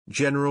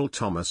General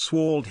Thomas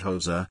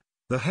Waldhauser,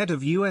 the head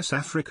of U.S.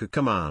 Africa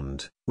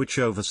Command, which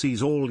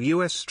oversees all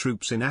U.S.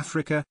 troops in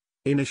Africa,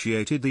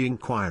 initiated the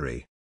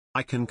inquiry.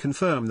 I can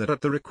confirm that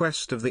at the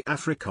request of the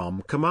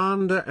AFRICOM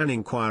commander an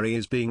inquiry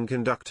is being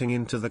conducted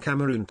into the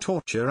Cameroon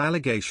torture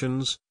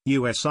allegations,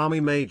 U.S. Army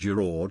Major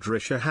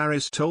Audricia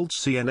Harris told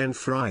CNN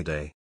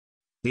Friday.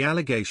 The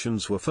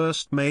allegations were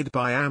first made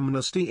by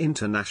Amnesty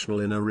International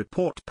in a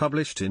report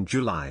published in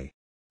July.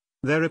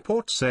 Their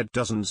report said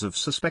dozens of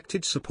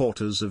suspected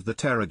supporters of the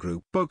terror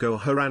group Boko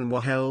Haram were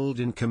held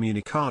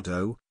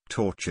incommunicado,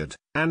 tortured,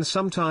 and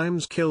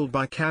sometimes killed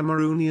by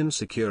Cameroonian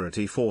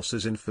security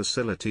forces in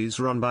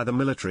facilities run by the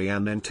military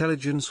and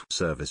intelligence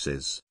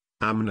services.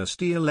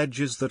 Amnesty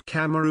alleges that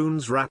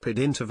Cameroon's Rapid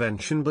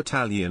Intervention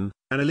Battalion,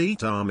 an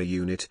elite army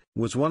unit,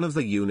 was one of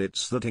the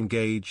units that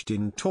engaged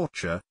in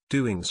torture,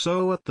 doing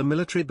so at the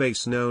military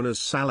base known as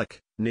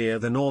Salak, near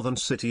the northern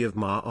city of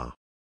Maa.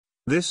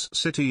 This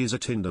city is a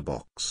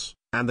tinderbox,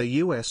 and the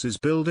U.S. is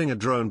building a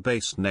drone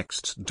base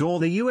next door.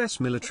 The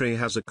U.S. military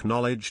has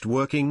acknowledged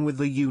working with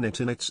the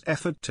unit in its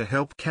effort to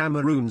help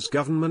Cameroon's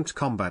government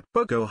combat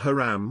Boko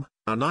Haram,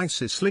 an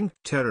ISIS-linked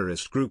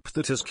terrorist group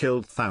that has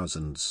killed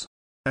thousands.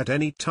 At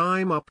any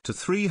time up to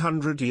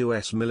 300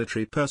 U.S.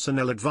 military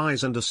personnel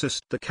advise and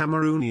assist the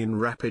Cameroonian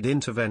Rapid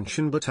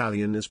Intervention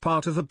Battalion as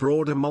part of a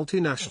broader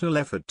multinational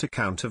effort to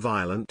counter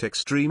violent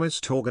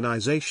extremist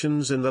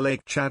organizations in the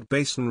Lake Chad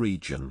Basin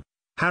region,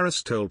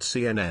 Harris told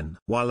CNN.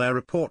 While their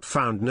report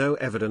found no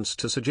evidence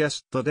to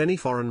suggest that any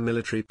foreign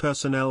military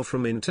personnel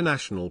from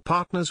international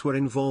partners were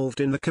involved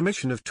in the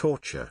commission of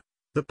torture,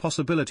 the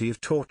possibility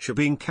of torture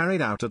being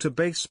carried out at a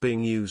base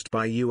being used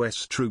by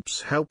U.S.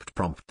 troops helped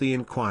prompt the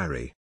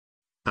inquiry.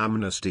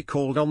 Amnesty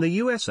called on the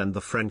U.S. and the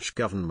French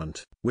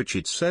government, which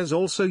it says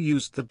also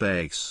used the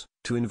base,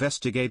 to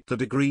investigate the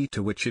degree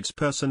to which its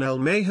personnel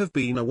may have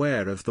been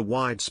aware of the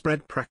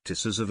widespread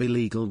practices of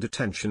illegal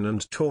detention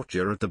and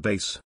torture at the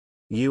base.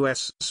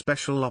 U.S.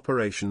 Special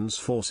Operations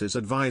Forces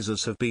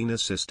advisors have been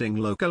assisting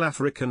local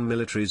African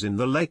militaries in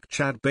the Lake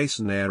Chad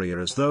Basin area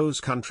as those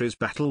countries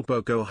battle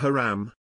Boko Haram,